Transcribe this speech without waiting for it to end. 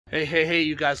Hey,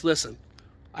 you guys, listen.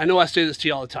 I know I say this to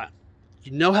you all the time.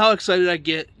 You know how excited I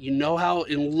get. You know how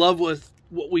in love with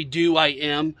what we do I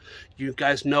am. You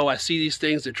guys know I see these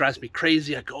things. It drives me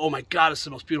crazy. I go, oh my God, it's the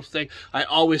most beautiful thing. I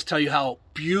always tell you how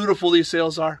beautiful these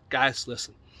sales are. Guys,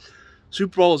 listen.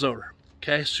 Super Bowl is over.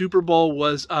 Okay, Super Bowl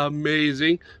was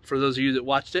amazing for those of you that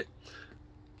watched it.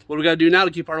 What do we got to do now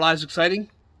to keep our lives exciting?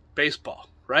 Baseball.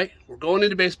 Right? We're going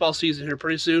into baseball season here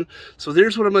pretty soon. So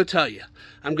there's what I'm going to tell you.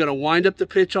 I'm going to wind up the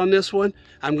pitch on this one.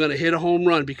 I'm going to hit a home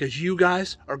run because you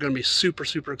guys are going to be super,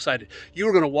 super excited. You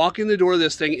are going to walk in the door of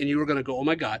this thing and you are going to go, oh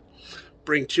my God,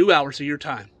 bring 2 hours of your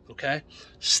time, okay?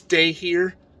 Stay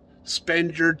here.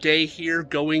 Spend your day here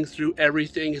going through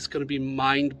everything. It's going to be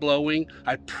mind-blowing.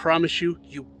 I promise you,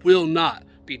 you will not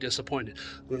be disappointed.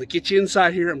 I'm going to get you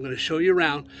inside here. I'm going to show you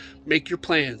around. Make your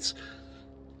plans.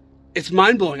 It's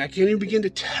mind-blowing. I can't even begin to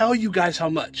tell you guys how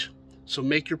much. So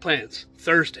make your plans.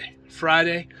 Thursday,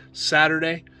 Friday,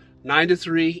 Saturday, 9 to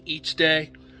 3 each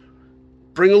day.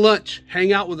 Bring a lunch.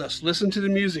 Hang out with us. Listen to the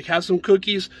music. Have some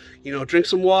cookies. Drink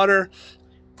some water.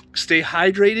 Stay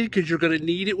hydrated because you're going to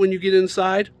need it when you get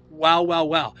inside.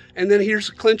 Wow. And then here's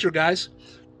the clincher, guys.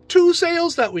 2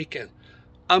 sales that weekend.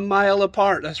 A mile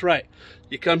apart. That's right.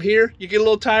 You come here, you get a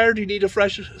little tired, you need a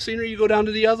fresh scenery, you go down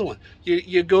to the other one.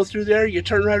 You go through there, you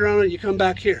turn right around and you come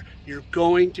back here. You're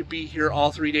going to be here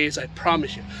all 3 days, I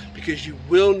promise you, because you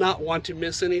will not want to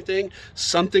miss anything.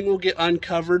 Something will get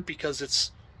uncovered because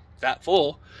it's that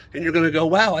full, and you're going to go,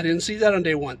 wow, I didn't see that on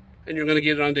day 1, and you're going to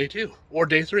get it on day 2 or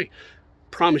day 3.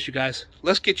 Promise you guys.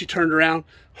 Let's get you turned around.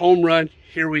 Home run.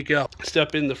 Here we go.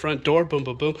 Step in the front door. Boom,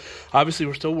 boom, boom. Obviously,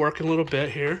 we're still working a little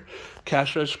bit here.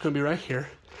 Cash register's going to be right here.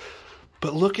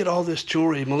 But look at all this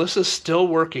jewelry. Melissa's still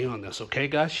working on this, okay,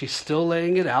 guys? She's still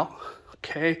laying it out,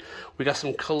 okay? We got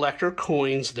some collector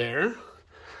coins there. A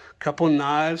couple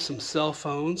knives, some cell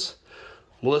phones.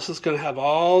 Melissa's going to have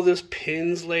all this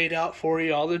pins laid out for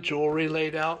you, all the jewelry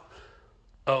laid out.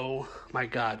 Oh, my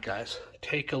God, guys.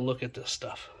 Take a look at this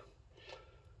stuff.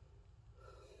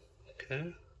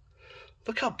 Okay?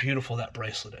 Look how beautiful that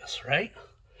bracelet is, right?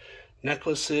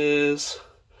 Necklaces,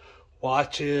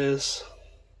 watches.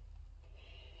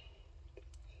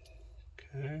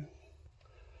 Okay.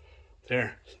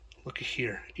 There. Look at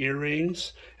here.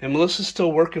 Earrings. And Melissa's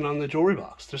still working on the jewelry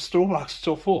box. The jewelry box is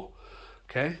still full.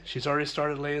 Okay. She's already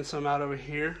started laying some out over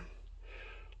here.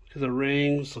 Look at the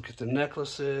rings. Look at the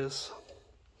necklaces.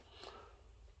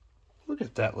 Look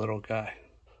at that little guy.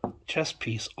 Chest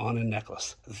piece on a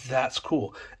necklace. That's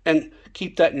cool. And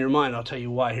keep that in your mind. I'll tell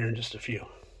you why here in just a few.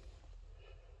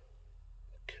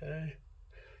 Okay.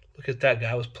 Look at that guy.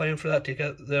 I was playing for that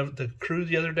the crew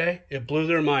the other day. It blew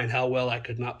their mind how well I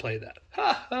could not play that.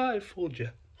 Ha! I fooled you.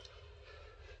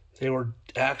 They were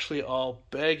actually all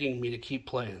begging me to keep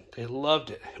playing. They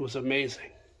loved it. It was amazing.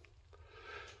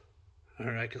 All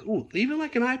right. Ooh, even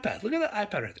like an iPad. Look at that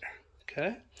iPad right there.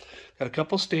 Okay. Got a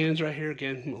couple stands right here.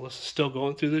 Again, Melissa's still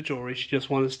going through the jewelry. She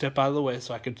just wanted to step out of the way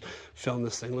so I could film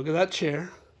this thing. Look at that chair.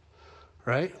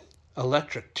 Right?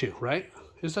 Electric too, right?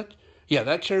 Is that... Yeah,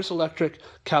 that chair's electric,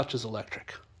 couch is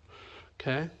electric.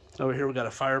 Okay, over here we got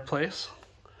a fireplace.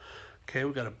 Okay,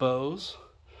 we got a Bose,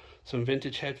 some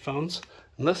vintage headphones.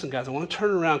 And listen, guys, I want to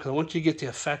turn around because I want you to get the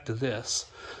effect of this.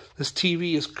 This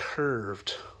TV is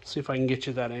curved. Let's see if I can get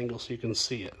you that angle so you can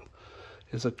see it.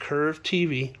 It's a curved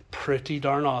TV, pretty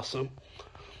darn awesome.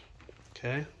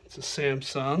 Okay, it's a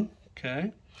Samsung.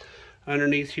 Okay,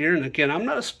 underneath here, and again, I'm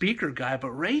not a speaker guy,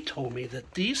 but Ray told me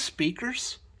that these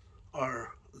speakers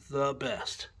are the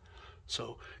best.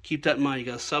 So keep that in mind. You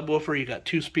got a subwoofer, you got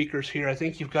 2 speakers here. I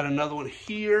think you've got another one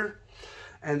here.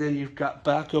 And then you've got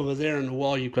back over there in the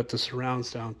wall, you've got the surround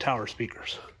sound tower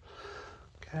speakers.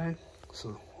 Okay.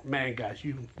 So man, guys,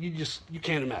 you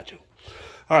can't imagine.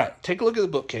 All right, take a look at the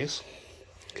bookcase.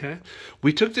 Okay.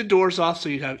 We took the doors off so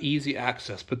you'd have easy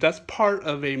access, but that's part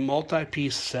of a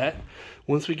multi-piece set.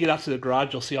 Once we get out to the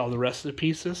garage, you'll see all the rest of the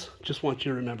pieces. Just want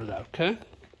you to remember that, okay?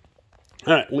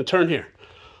 All right, I'm going to turn here.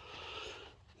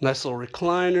 Nice little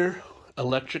recliner,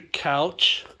 electric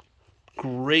couch,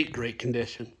 great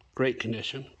condition, great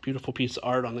condition. Beautiful piece of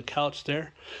art on the couch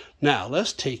there. Now,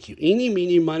 let's take you, eeny,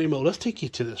 meeny, miny, mo, let's take you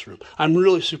to this room. I'm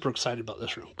really super excited about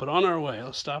this room, but on our way,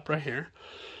 let's stop right here.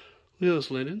 Look at those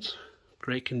linens,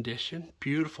 great condition,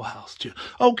 beautiful house too.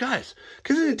 Oh, guys,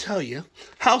 because I didn't tell you,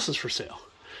 house is for sale.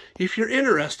 If you're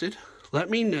interested, let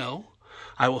me know.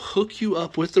 I will hook you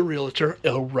up with the realtor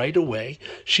right away.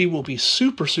 She will be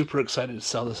super excited to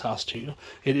sell this house to you.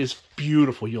 It is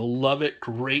beautiful. You'll love it.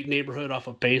 Great neighborhood off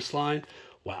of Baseline.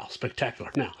 Wow, spectacular.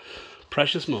 Now,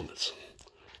 precious moments.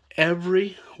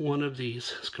 Every one of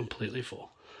these is completely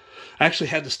full. I actually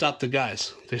had to stop the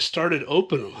guys. They started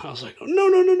opening them. I was like, oh, no,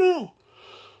 no, no, no.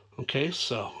 Okay,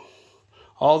 so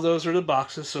all those are the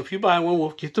boxes. So if you buy one,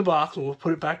 we'll get the box and we'll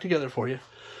put it back together for you.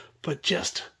 But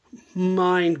just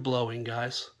mind-blowing,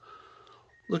 guys.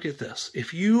 Look at this.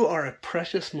 If you are a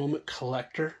precious moment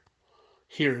collector,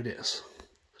 here it is.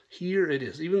 Here it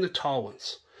is. Even the tall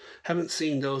ones. Haven't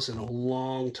seen those in a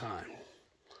long time.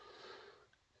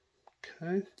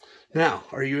 Okay. Now,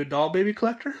 are you a doll baby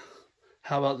collector?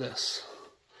 How about this?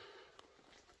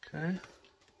 Okay.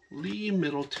 Lee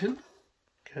Middleton.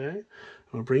 Okay.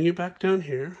 I'll bring you back down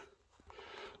here.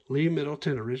 Lee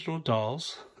Middleton original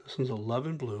dolls. This one's a Love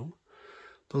and Bloom.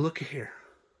 But look at here.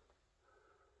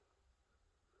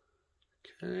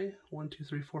 Okay. 1, 2,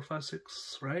 3, 4, 5,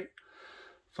 6, right?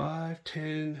 5,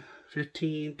 10,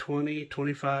 15, 20,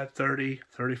 25, 30,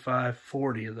 35,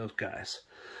 40 of those guys.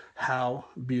 How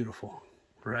beautiful,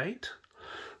 right?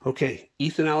 Okay,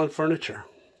 Ethan Allen furniture.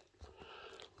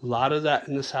 A lot of that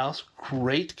in this house.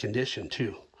 Great condition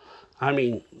too. I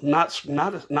mean, not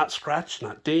scratched,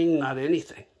 not ding, not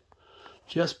anything.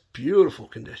 Just beautiful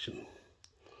condition.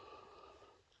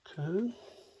 Okay.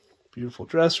 Beautiful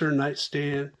dresser,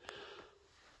 nightstand.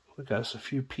 We got us a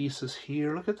few pieces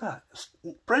here. Look at that.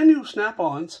 Brand new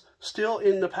snap-ons still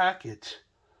in the package,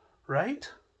 right?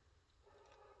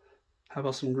 How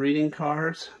about some greeting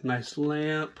cards? Nice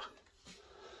lamp.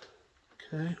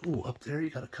 Okay. Ooh, up there you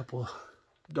got a couple of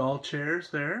doll chairs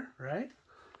there, right?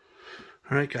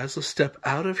 All right, guys, let's step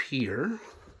out of here.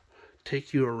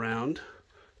 Take you around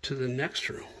to the next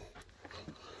room.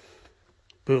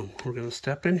 Boom. We're going to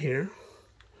step in here.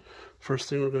 First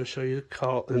thing we're going to show you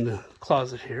in the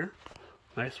closet here.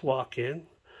 Nice walk-in.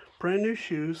 Brand new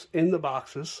shoes in the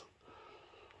boxes.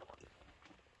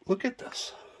 Look at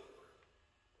this.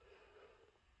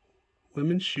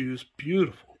 Women's shoes.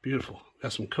 Beautiful, beautiful.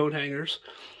 Got some coat hangers.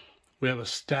 We have a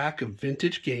stack of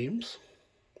vintage games.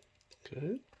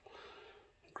 Okay.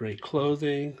 Great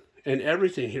clothing. And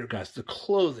everything here, guys. The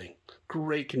clothing.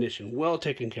 Great condition. Well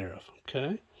taken care of.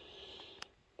 Okay.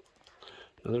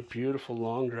 Another beautiful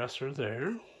long dresser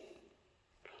there.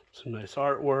 Some nice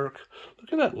artwork.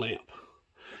 Look at that lamp.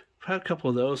 I've had a couple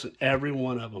of those, and every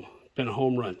one of them been a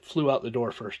home run. Flew out the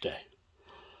door first day.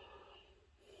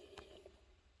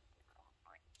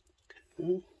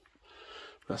 Okay.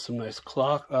 Got some nice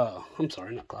I'm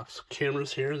sorry, not clocks.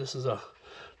 Cameras here. This is a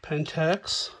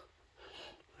Pentax.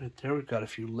 Right there, we've got a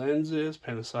few lenses.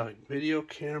 Panasonic video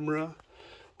camera.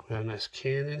 We got a nice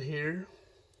Canon here.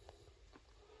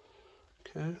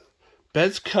 Okay.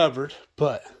 Bed's covered,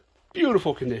 but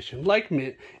beautiful condition. Like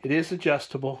mint, it is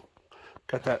adjustable.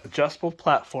 Got that adjustable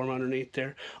platform underneath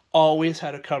there. Always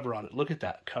had a cover on it. Look at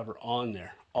that cover on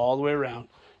there, all the way around.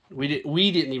 We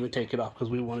didn't even take it off because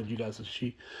we wanted you guys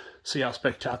to see how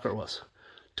spectacular it was.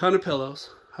 Ton of pillows,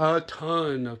 a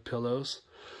ton of pillows.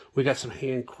 We got some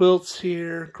hand quilts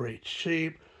here, great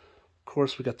shape. Of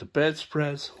course, we got the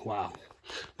bedspreads. Wow.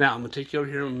 Now I'm gonna take you over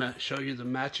here and show you the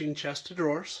matching chest of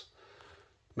drawers.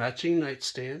 Matching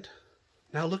nightstand.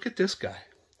 Now look at this guy.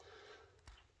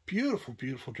 Beautiful,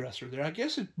 beautiful dresser there. I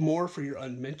guess it's more for your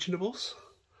unmentionables.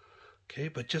 Okay,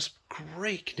 but just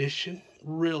great condition.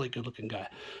 Really good looking guy.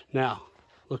 Now,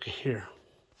 look at here.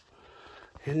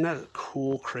 Isn't that a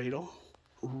cool cradle?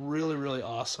 Really, really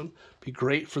awesome. Be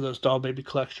great for those doll baby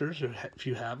collectors if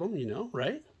you have them, you know,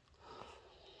 right?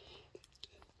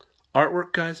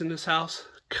 Artwork, guys, in this house.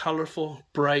 Colorful,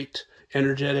 bright,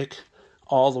 energetic.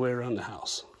 All the way around the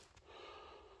house.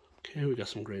 Okay, we got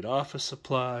some great office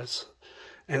supplies.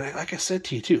 And like I said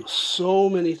to you too, so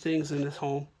many things in this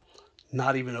home,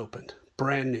 not even opened.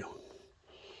 Brand new.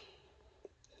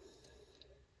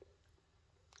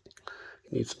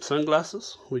 You need some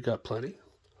sunglasses? We got plenty.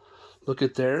 Look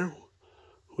at there.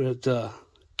 We have the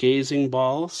gazing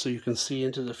balls so you can see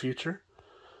into the future.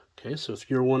 Okay, so if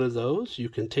you're one of those, you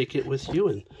can take it with you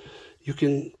and you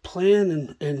can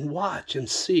plan and watch and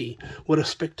see what a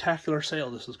spectacular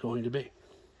sale this is going to be.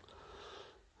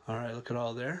 All right, look at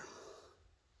all there.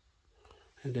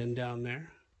 And then down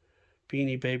there,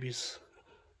 Beanie Babies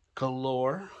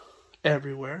galore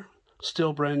everywhere.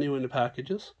 Still brand new in the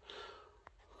packages.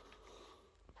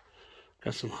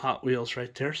 Got some Hot Wheels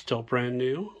right there, still brand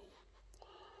new.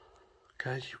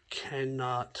 Guys, you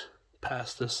cannot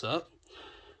pass this up.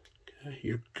 Okay,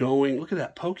 you're going, look at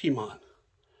that Pokemon.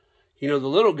 You know, the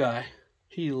little guy,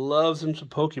 he loves him some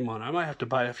Pokemon. I might have to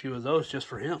buy a few of those just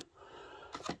for him.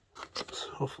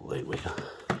 So hopefully we can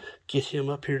get him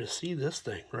up here to see this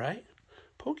thing, right?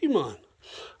 Pokemon.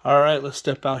 All right, let's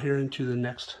step out here into the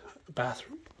next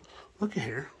bathroom. Look at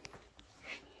here.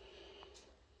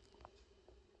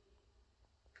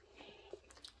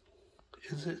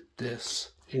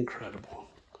 incredible.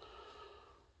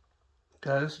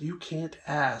 Guys, you can't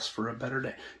ask for a better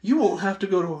day. You won't have to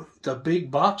go to the big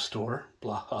box store,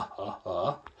 blah, blah, blah,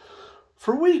 blah,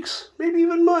 for weeks, maybe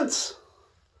even months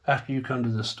after you come to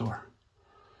this store.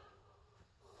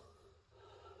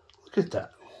 Look at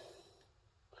that.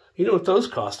 You know what those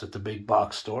cost at the big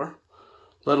box store,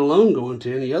 let alone going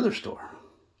to any other store.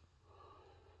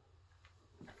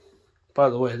 By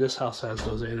the way, this house has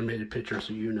those animated pictures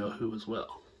so you know who as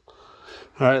well.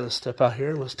 All right, let's step out here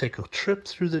and let's take a trip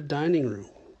through the dining room.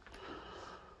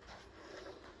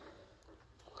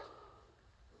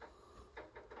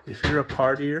 If you're a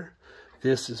partier,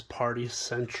 this is party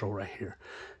central right here.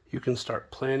 You can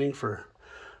start planning for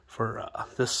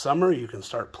this summer. You can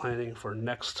start planning for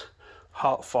next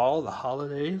fall, the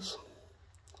holidays.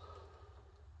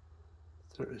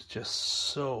 There is just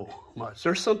so much.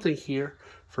 There's something here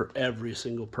for every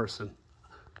single person.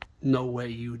 No way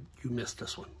you missed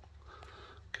this one.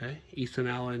 Okay, Ethan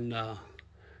Allen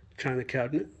china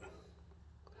cabinet.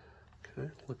 Okay,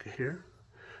 look at here.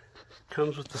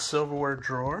 Comes with the silverware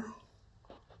drawer.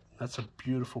 That's a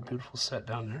beautiful, beautiful set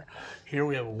down there. Here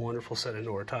we have a wonderful set of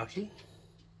Noritake.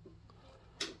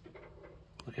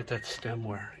 Look at that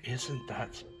stemware. Isn't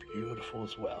that beautiful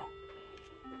as well?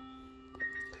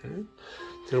 Okay.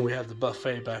 Then we have the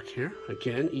buffet back here.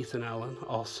 Again, Ethan Allen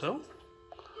also.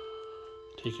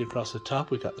 Take you across the top,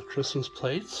 we got the Christmas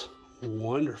plates.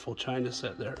 Wonderful china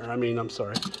set there.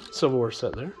 Silverware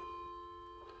set there.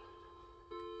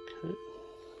 Okay.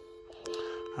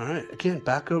 All right, again,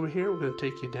 back over here, we're going to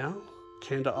take you down.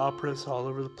 Candelabras all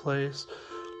over the place.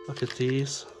 Look at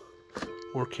these.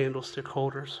 More candlestick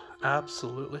holders.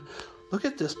 Absolutely. Look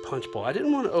at this punch bowl. I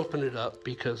didn't want to open it up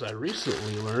because I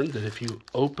recently learned that if you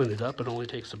open it up, it only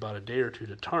takes about a day or two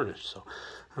to tarnish. So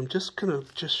I'm just going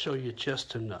to show you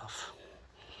just enough.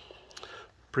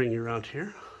 Bring you around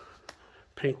here.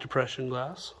 Pink depression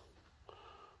glass.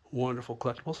 Wonderful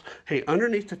collectibles. Hey,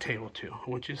 underneath the table too, I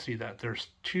want you to see that. There's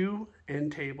 2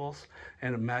 end tables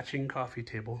and a matching coffee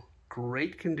table.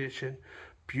 Great condition.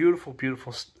 Beautiful,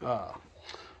 beautiful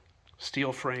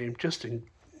steel frame. Just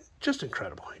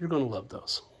incredible. You're going to love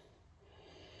those.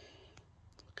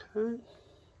 Okay.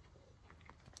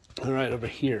 All right, over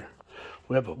here,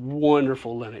 we have a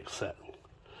wonderful Lennox set.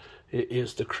 It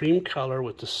is the cream color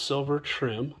with the silver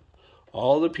trim.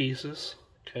 All the pieces.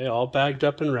 Okay, all bagged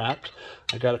up and wrapped.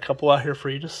 I got a couple out here for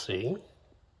you to see.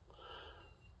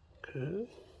 Okay.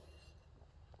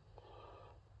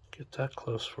 Get that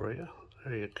close for you.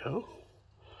 There you go.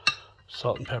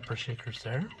 Salt and pepper shakers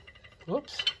there.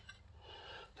 Whoops.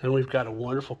 Then we've got a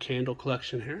wonderful candle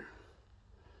collection here.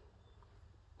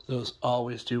 Those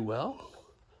always do well.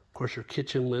 Of course, your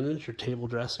kitchen linens, your table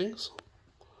dressings.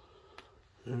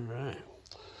 All right.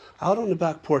 Out on the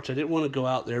back porch, I didn't want to go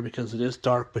out there because it is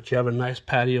dark, but you have a nice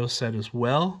patio set as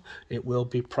well. It will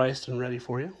be priced and ready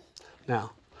for you.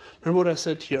 Now, remember what I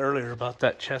said to you earlier about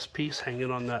that chess piece hanging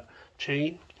on that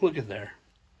chain? Look at there.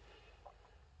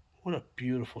 What a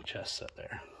beautiful chess set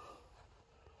there.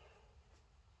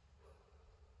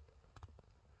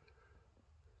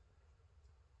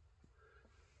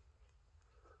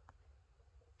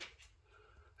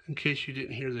 In case you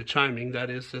didn't hear the chiming,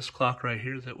 that is this clock right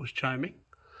here that was chiming.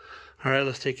 All right,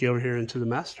 let's take you over here into the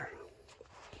master.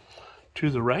 To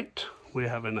the right, we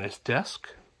have a nice desk.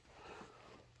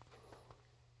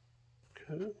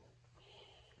 Okay.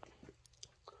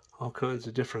 All kinds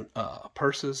of different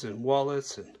purses and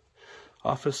wallets and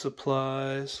office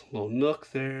supplies. Little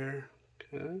nook there.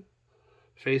 Okay.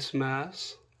 Face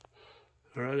masks.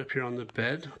 All right, up here on the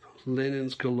bed,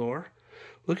 linens galore.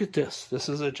 Look at this. This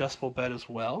is an adjustable bed as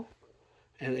well.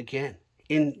 And again,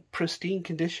 in pristine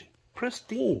condition.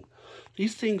 Pristine.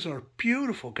 These things are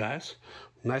beautiful, guys.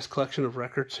 Nice collection of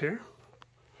records here.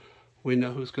 We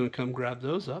know who's going to come grab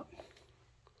those up.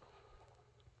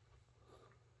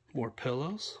 More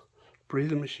pillows.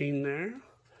 Breathing machine there.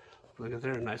 Look at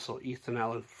there, a nice little Ethan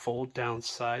Allen fold down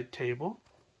side table.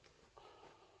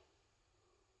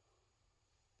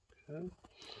 Okay.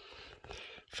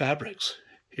 Fabrics.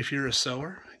 If you're a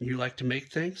sewer and you like to make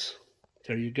things,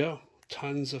 there you go.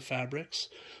 Tons of fabrics.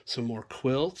 Some more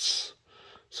quilts.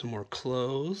 Some more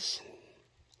clothes.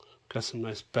 Got some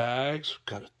nice bags.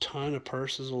 Got a ton of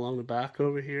purses along the back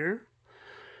over here.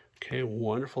 Okay,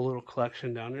 wonderful little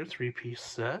collection down there. 3-piece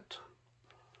set.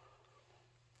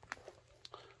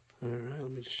 All right,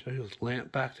 let me just show you this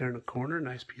lamp back there in the corner.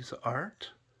 Nice piece of art.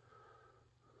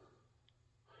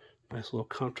 Nice little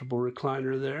comfortable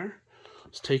recliner there.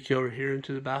 Let's take you over here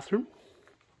into the bathroom.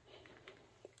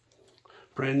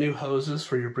 Brand new hoses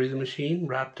for your breathing machine,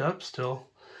 wrapped up, still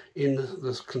in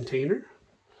this container.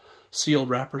 sealed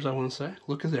wrappers, I want to say.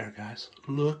 Look at there, guys.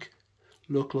 Look,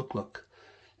 look, look, look.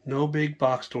 No big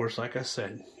box stores, like I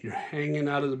said. You're hanging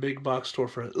out of the big box store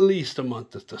for at least a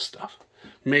month with this stuff.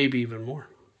 Maybe even more.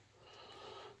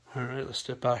 All right, let's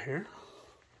step out here.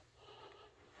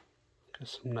 Got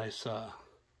some nice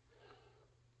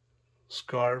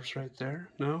scarves right there.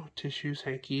 No, tissues,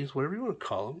 hankies, whatever you want to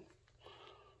call them.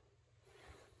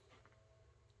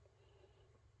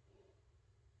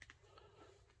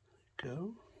 There you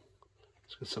go.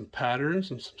 Let's get some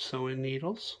patterns and some sewing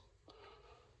needles.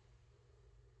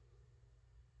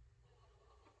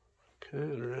 Okay,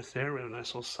 and right there, we have a nice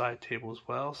little side table as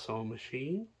well, sewing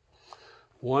machine.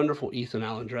 Wonderful Ethan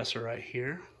Allen dresser right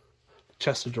here.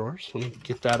 Chest of drawers. Let me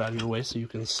get that out of your way so you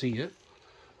can see it.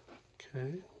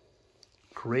 Okay.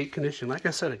 Great condition. Like I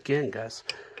said again, guys,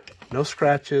 no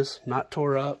scratches, not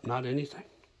tore up, not anything.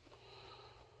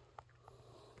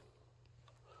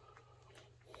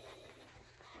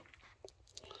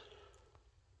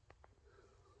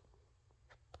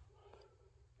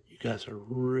 You guys are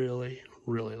really,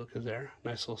 look at there.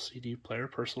 Nice little CD player,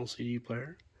 personal CD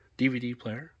player, DVD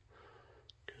player.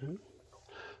 Okay.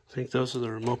 I think those are the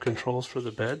remote controls for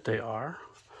the bed. They are.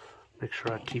 Make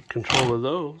sure I keep control of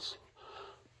those.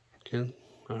 Again,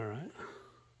 all right.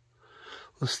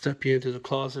 Let's step you into the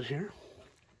closet here.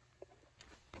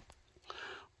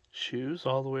 Shoes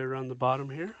all the way around the bottom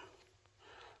here.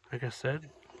 Like I said,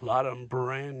 a lot of them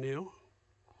brand new.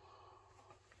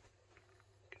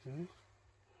 Okay.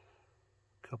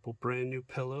 Couple brand new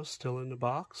pillows still in the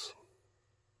box.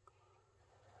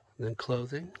 And then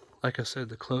clothing. Like I said,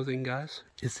 the clothing, guys,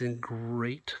 is in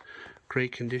great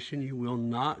condition. You will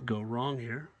not go wrong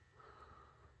here.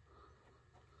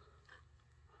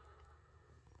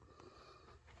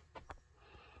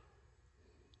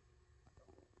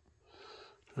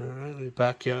 All right, let me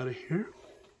back you out of here.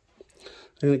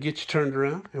 I'm going to get you turned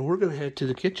around, and we're going to head to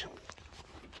the kitchen,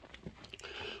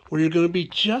 where you're going to be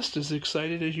just as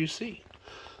excited as you see.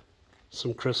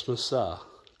 Some Christmas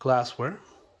glassware,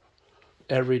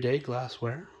 everyday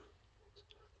glassware,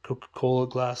 Coca-Cola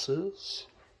glasses.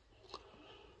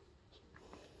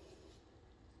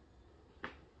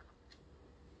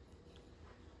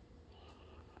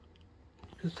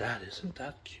 Look at that, isn't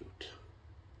that cute?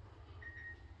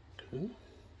 Okay.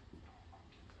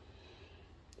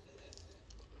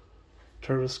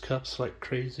 Service cups like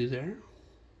crazy there.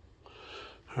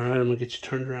 All right, I'm gonna get you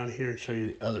turned around here and show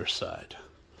you the other side.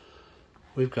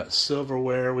 We've got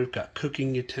silverware, we've got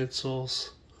cooking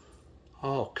utensils,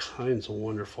 all kinds of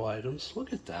wonderful items.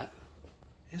 Look at that.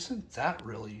 Isn't that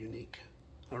really unique?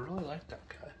 I really like that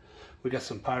guy. We got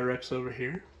some Pyrex over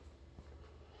here.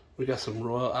 We got some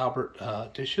Royal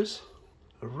Albert dishes.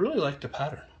 I really like the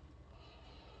pattern.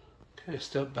 Okay,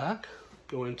 step back,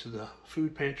 go into the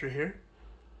food pantry here.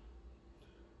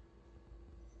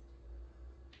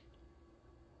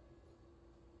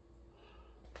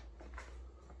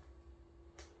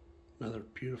 Another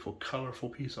beautiful, colorful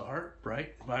piece of art,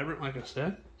 bright, vibrant, like I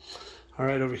said. All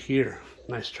right, over here,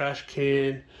 nice trash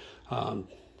can.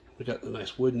 We got the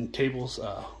nice wooden tables,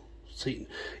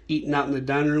 eating out in the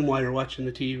dining room while you're watching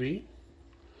the TV.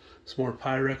 Some more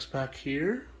Pyrex back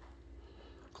here.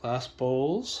 Glass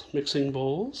bowls, mixing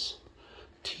bowls,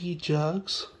 tea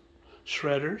jugs,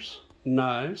 shredders,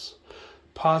 knives,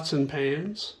 pots and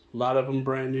pans. A lot of them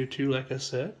brand new too, like I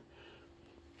said.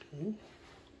 Okay.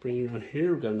 Bring you around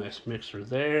here, we've got a nice mixer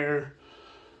there.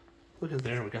 Look at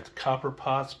there, we got the copper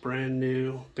pots, brand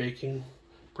new, baking,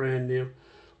 brand new.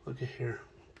 Look at here,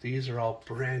 these are all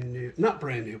brand new, not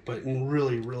brand new, but in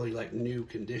really like new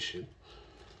condition.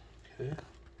 Okay,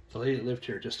 the lady that lived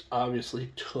here just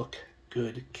obviously took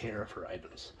good care of her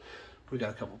items. We got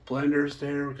a couple blenders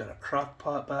there, we got a crock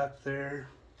pot back there.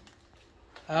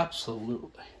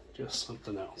 Absolutely, just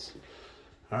something else.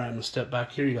 All right, I'm gonna step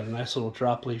back here. You got a nice little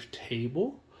drop leaf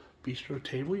table. Bistro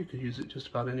table, you could use it just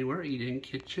about anywhere. Eat-in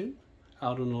kitchen,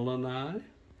 out on the lanai.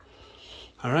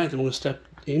 All right, then we're gonna step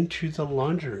into the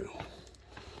laundry room.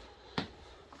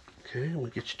 Okay, I'm gonna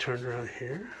get you turned around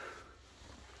here.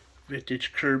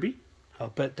 Vintage Kirby. I'll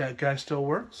bet that guy still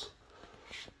works.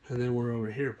 And then we're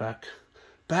over here,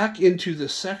 back into the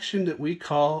section that we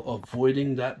call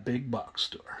avoiding that big box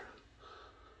store.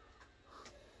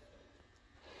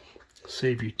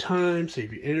 Save you time,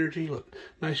 save you energy. Look,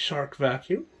 nice Shark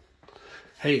vacuum.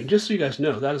 Hey, just so you guys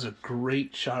know, that is a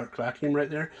great Shark vacuum right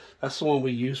there. That's the one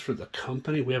we use for the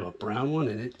company. We have a brown one,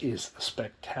 and it is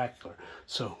spectacular.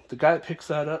 So the guy that picks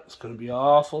that up is going to be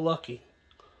awful lucky.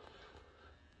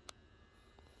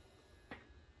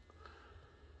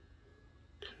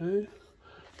 Okay.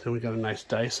 Then we got a nice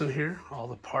Dyson here. All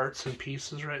the parts and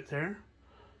pieces right there.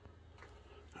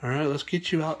 All right, let's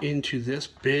get you out into this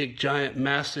big, giant,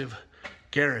 massive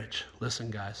garage.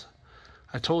 Listen, guys,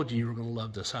 I told you were going to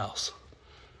love this house.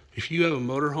 If you have a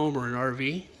motorhome or an RV,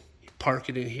 you park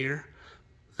it in here.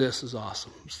 This is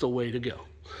awesome. It's the way to go.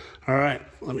 All right,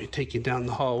 let me take you down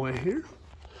the hallway here.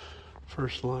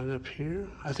 First line up here.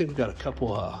 I think we've got a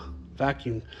couple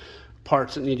vacuum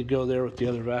parts that need to go there with the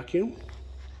other vacuum.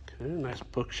 Okay, nice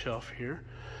bookshelf here.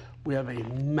 We have a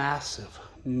massive,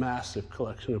 massive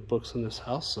collection of books in this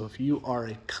house. So if you are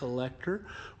a collector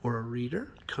or a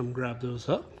reader, come grab those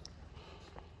up.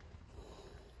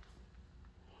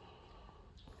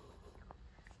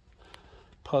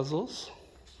 Puzzles.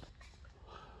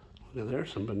 Look at there,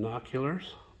 some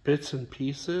binoculars, bits and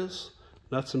pieces,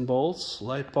 nuts and bolts,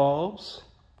 light bulbs.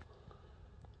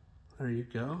 There you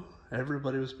go.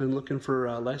 Everybody has been looking for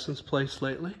license plates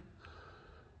lately.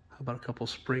 How about a couple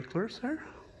sprinklers there?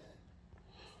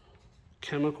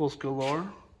 Chemicals galore,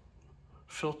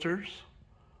 filters,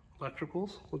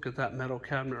 electricals. Look at that metal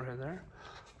cabinet right there.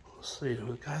 Let's see, do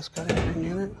the guys got anything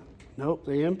in it? Nope,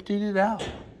 they emptied it out.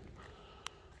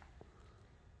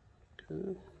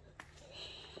 Okay.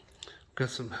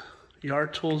 Got some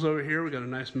yard tools over here. We got a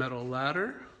nice metal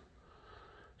ladder.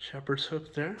 Shepherd's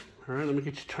hook there. All right, let me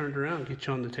get you turned around, get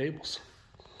you on the tables.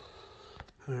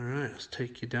 All right, let's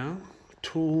take you down.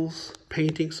 Tools,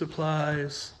 painting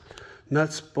supplies,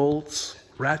 nuts, bolts,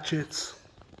 ratchets,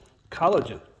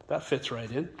 collagen. That fits right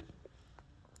in.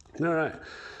 All right,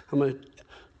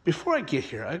 before I get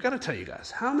here, I gotta tell you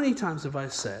guys, how many times have I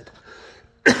said,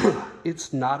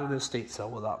 it's not an estate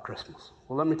sale without Christmas?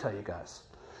 Well, let me tell you guys,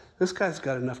 this guy's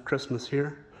got enough Christmas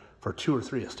here for 2 or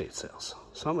 3 estate sales.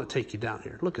 So I'm gonna take you down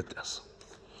here. Look at this.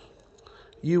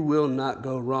 You will not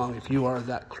go wrong if you are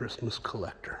that Christmas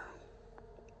collector.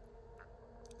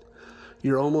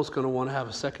 You're almost gonna wanna have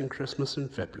a second Christmas in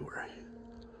February.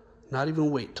 Not even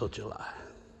wait till July.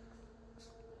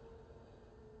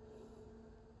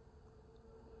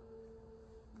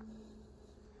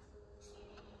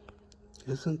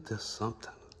 Isn't this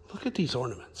something? Look at these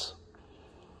ornaments.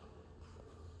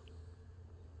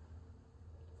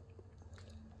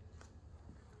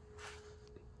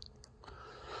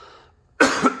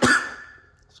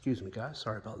 Excuse me, guys.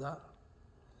 Sorry about that.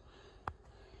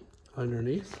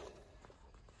 Underneath.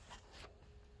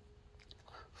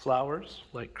 Flowers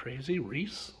like crazy.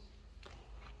 Wreaths.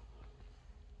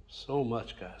 So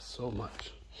much, guys. So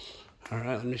much. All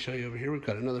right, let me show you over here. We've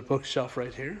got another bookshelf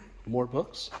right here. More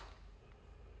books.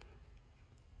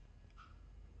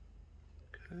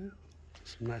 Okay.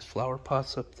 Some nice flower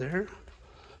pots up there.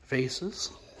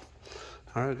 Vases.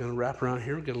 All right, we're going to wrap around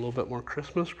here. We get a little bit more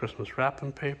Christmas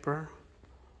wrapping paper.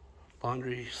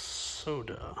 Laundry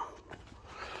soda.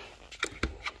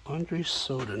 Laundry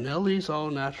soda. Nellie's all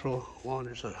natural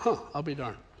laundry soda. Huh, I'll be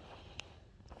darned.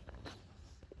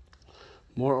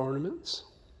 More ornaments.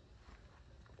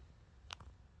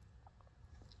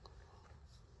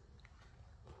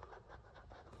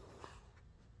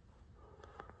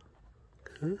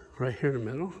 Okay, right here in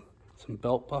the middle, some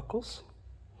belt buckles.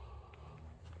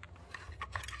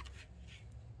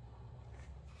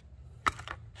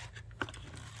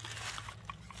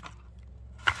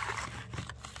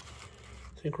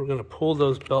 I think we're going to pull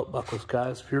those belt buckles,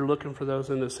 guys. If you're looking for those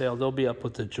in the sale, they'll be up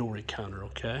with the jewelry counter,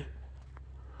 okay?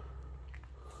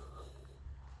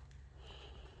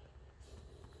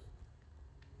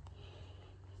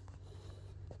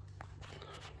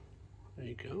 There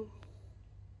you go.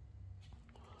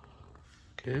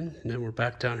 Again, and then we're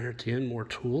back down here at the end, more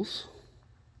tools.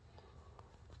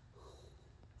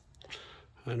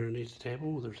 Underneath the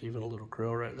table, there's even a little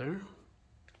grill right there.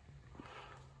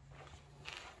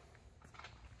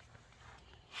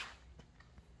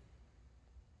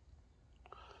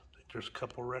 There's a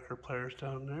couple record players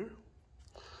down there.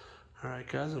 All right,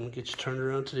 guys, I'm gonna get you turned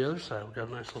around to the other side. We've got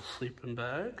a nice little sleeping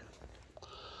bag.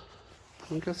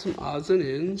 We've got some odds and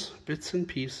ends, bits and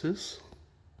pieces,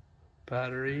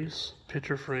 batteries,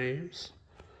 picture frames,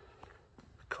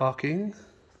 caulking.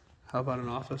 How about an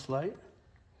office light?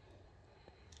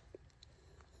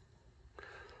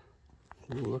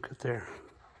 Ooh, look at there.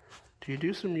 Do you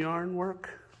do some yarn work?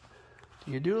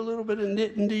 Do you do a little bit of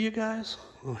knitting, do you guys?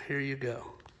 Well, here you go.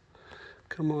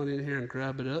 Come on in here and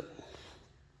grab it up.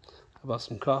 How about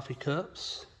some coffee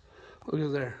cups? Look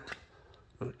at there.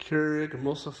 A Keurig,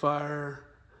 emulsifier.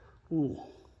 Ooh.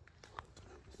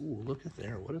 Ooh, look at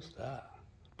there. What is that?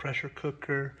 Pressure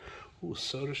cooker. Ooh,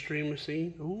 soda stream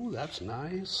machine. Ooh, that's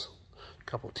nice. A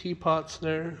couple teapots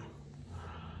there.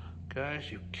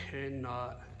 Guys, you do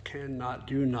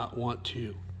not want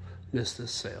to miss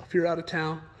this sale. If you're out of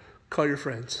town, call your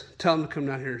friends. Tell them to come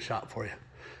down here and shop for you.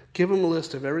 Give them a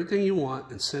list of everything you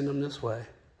want and send them this way.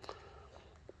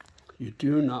 You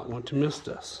do not want to miss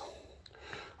this.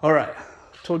 All right,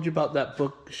 told you about that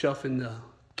bookshelf in the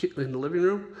living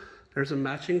room. There's a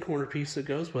matching corner piece that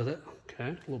goes with it. Okay,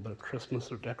 a little bit of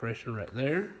Christmas or decoration right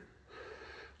there.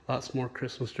 Lots more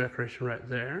Christmas decoration right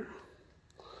there.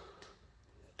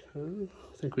 Okay,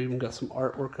 I think we even got some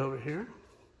artwork over here.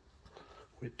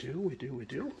 We do.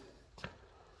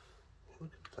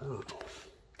 Look at that.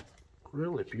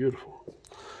 Really beautiful.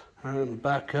 All right,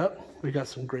 back up. We got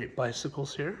some great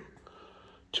bicycles here.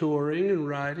 Touring and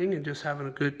riding and just having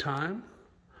a good time.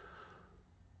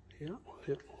 Yeah.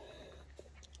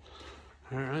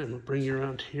 All right, I'm gonna bring you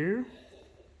around here.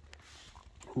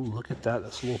 Ooh, look at that.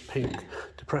 That's a little pink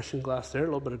depression glass there. A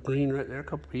little bit of green right there, a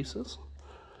couple pieces.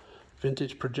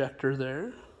 Vintage projector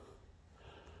there.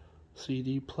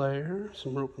 CD player,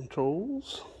 some remote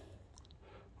controls.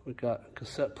 We got a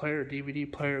cassette player, DVD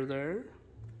player there.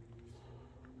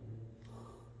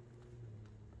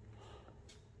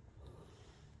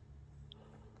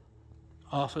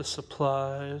 Office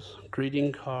supplies,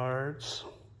 greeting cards.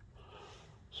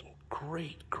 Some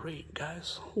great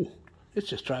guys. Ooh, it's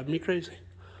just driving me crazy.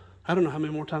 I don't know how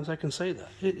many more times I can say that.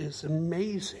 It is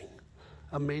amazing.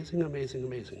 Amazing.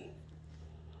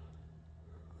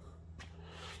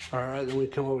 All right, then we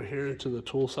come over here into the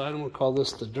tool side, and we'll call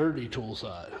this the dirty tool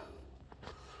side.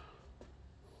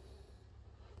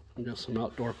 We got some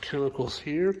outdoor chemicals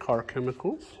here, car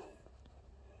chemicals.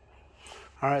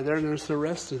 All right, there's the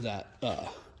rest of that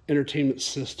entertainment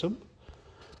system,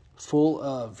 full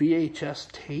of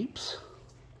VHS tapes,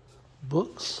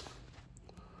 books.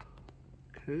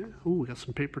 Okay, ooh, we got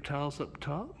some paper towels up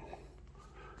top.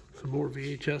 Some more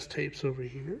VHS tapes over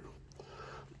here.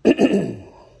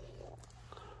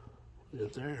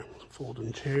 There,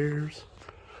 folding chairs,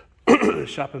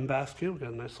 shopping basket. We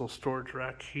got a nice little storage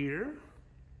rack here.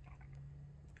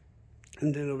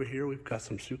 And then over here, we've got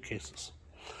some suitcases.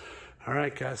 All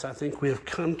right, guys, I think we have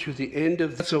come to the end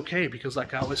of this. Okay, because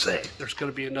like I always say, there's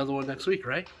going to be another one next week,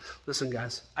 right? Listen,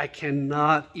 guys, I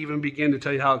cannot even begin to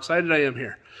tell you how excited I am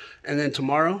here. And then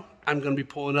tomorrow, I'm going to be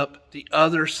pulling up the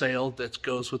other sale that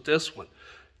goes with this one.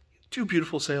 Two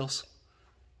beautiful sales.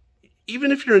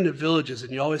 Even if you're in the villages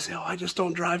and you always say, oh, I just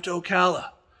don't drive to Ocala.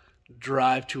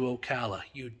 Drive to Ocala.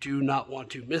 You do not want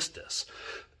to miss this.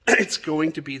 It's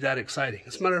going to be that exciting.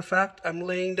 As a matter of fact, I'm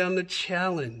laying down the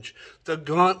challenge, the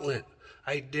gauntlet.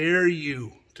 I dare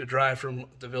you to drive from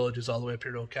the villages all the way up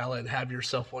here to Ocala and have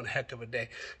yourself one heck of a day.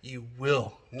 You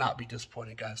will not be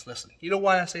disappointed, guys. Listen, you know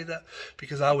why I say that?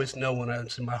 Because I always know when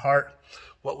it's in my heart,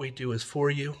 what we do is for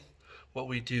you. What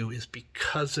we do is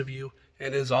because of you.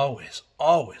 And as always,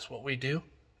 what we do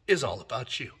is all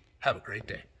about you. Have a great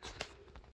day.